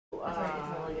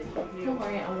Don't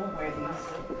worry, I won't wear these.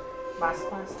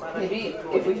 Maybe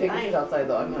if we take these outside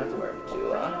though, I'm gonna have to wear them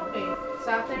too.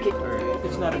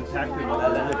 It's not impacted by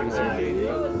that.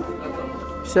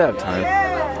 You still have time.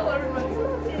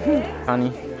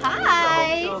 Honey.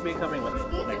 Hi. I'll be coming with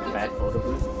like bad photo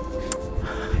booth.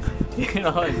 You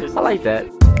know, it's just I like that.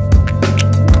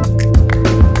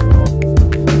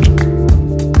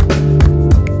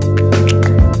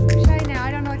 Shy now,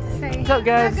 I don't know what to say. What's up,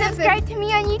 guys? Subscribe to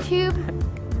me on YouTube.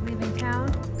 We live in town.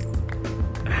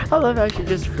 I love how she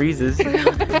just freezes. How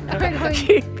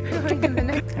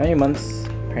many months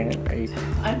pregnant are you?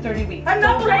 I'm 30 weeks. I'm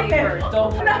not pregnant.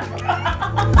 Don't.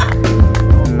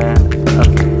 Matt.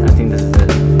 Okay, I think this is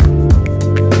it.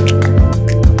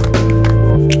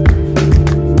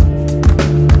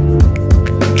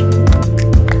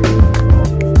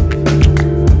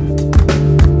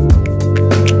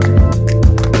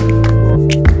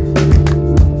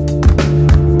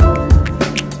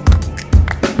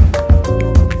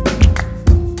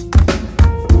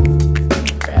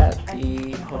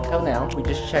 We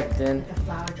just checked in.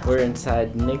 We're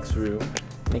inside Nick's room,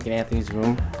 Nick and Anthony's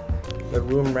room. The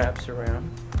room wraps around,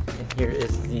 and here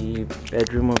is the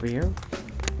bedroom over here.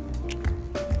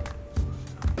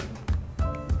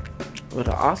 What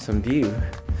an awesome view!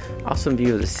 Awesome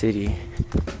view of the city.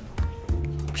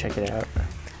 Check it out.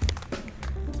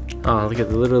 Oh, look at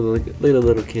the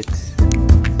little kids.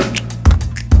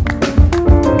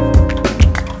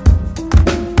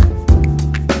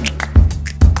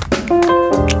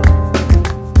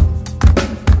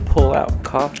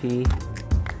 Coffee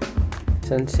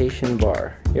Sensation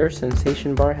Bar. Your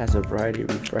Sensation Bar has a variety of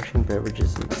refreshing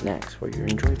beverages and snacks for your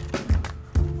enjoyment.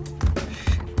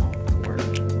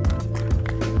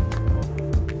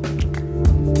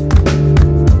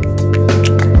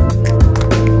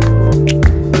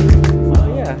 Oh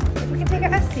yeah. We can take a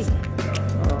Ussie.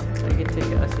 Oh, we can take a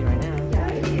Ussie right now. Yeah.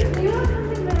 Do you want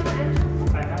something that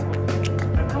I have one.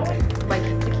 Like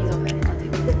the keys on there.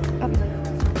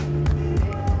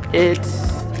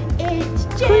 It's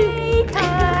J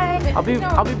time. I'll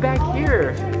be back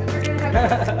here.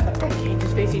 Okay,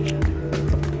 just face each other.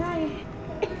 Hi.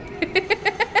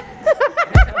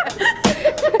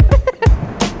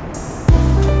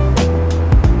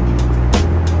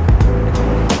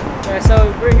 Yeah, so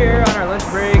we're here on our lunch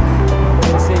break in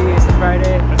the city. It's a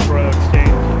Friday. that's Royal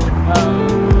Exchange.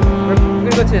 We're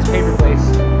gonna go to this paper place.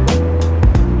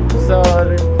 So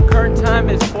the current time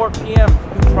is 4 p.m.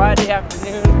 Friday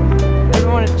afternoon.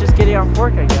 Everyone is just getting off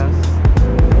work, I guess.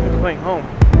 Everyone's going home.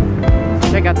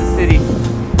 Check out the city.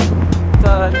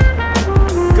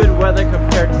 It's good weather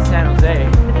compared to San Jose.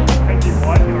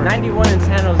 91 in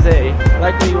San Jose.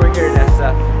 Likely we're here in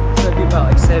SF. It's gonna be about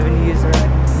like 70s,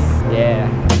 right? Yeah.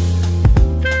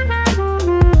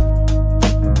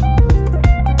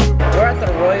 We're at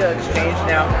the Royal Exchange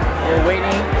now. We're waiting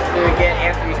to get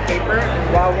Anthony's paper,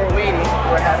 and while we're waiting,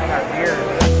 we're having our beer.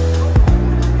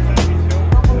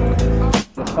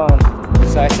 The phone.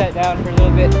 So I sat down for a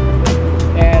little bit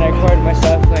and I recorded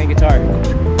myself playing guitar.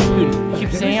 Dude,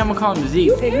 keep saying I'm gonna call him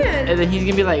Zeke. And then he's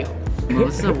gonna be like,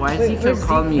 Melissa, why does he keep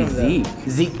calling me Zeke?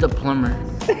 Zeke the plumber.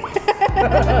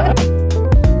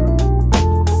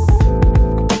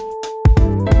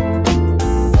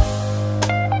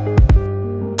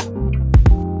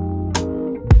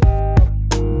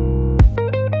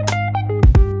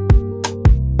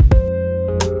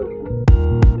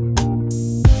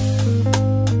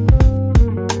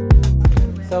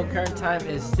 So current time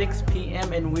is 6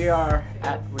 p.m. and we are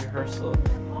at rehearsal.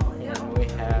 And we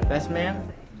have best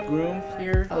man, groom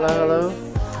here. Hello, hello.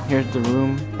 Here's the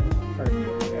room.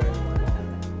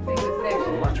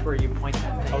 Watch where you point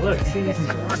that thing. Oh look, see, this is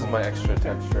my extra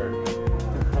texture.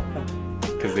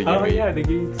 Because they gave me. Yeah, they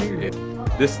gave you two.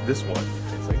 This one.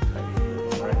 It's like tiny.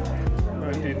 Right. I'm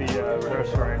gonna do the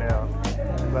rehearsal right now.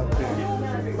 I'm about to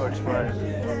coach my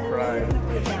bride.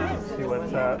 See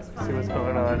what's up. See what's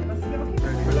going on.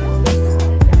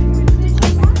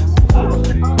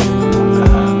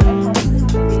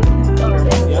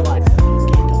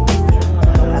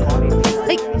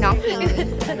 Like knocking.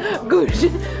 Good.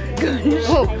 Good.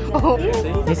 Oh.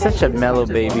 He's such a mellow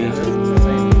baby. It's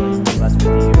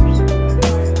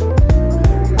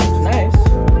nice.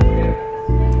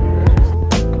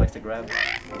 I like to grab.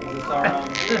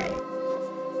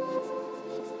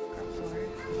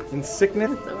 In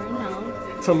sickness,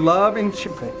 to love and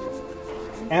children.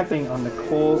 Anthony on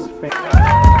Nicole's face.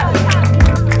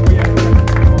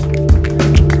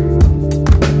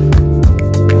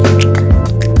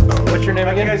 What's your name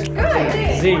again? Z.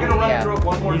 Yeah. Easy to.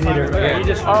 You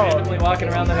just randomly walk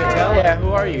walking around the hotel. Yeah, who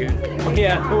are you?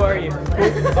 Yeah, who are you?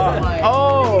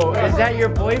 Oh, is that your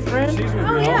boyfriend?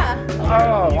 Oh yeah.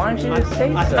 Oh, why don't you just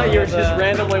say so? I thought you were just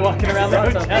randomly walking around the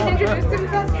hotel.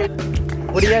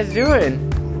 What are you guys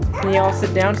doing? Can you all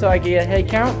sit down so I can get a head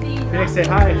count? Phoenix, say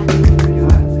hi.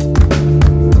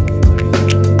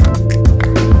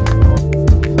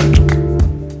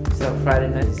 So Friday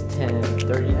night is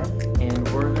 10:30 and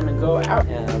we're gonna go out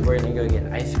and we're gonna go get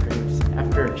ice creams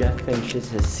after Jeff finishes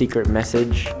his secret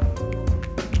message.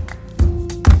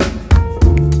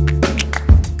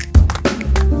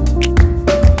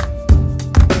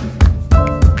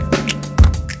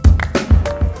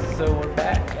 So we're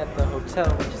back at the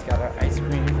hotel. We just got our ice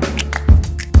cream.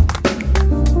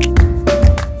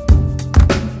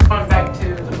 Going back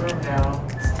to the room now.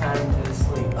 It's time to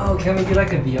sleep. Oh, can we do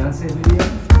like a Beyonce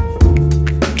video?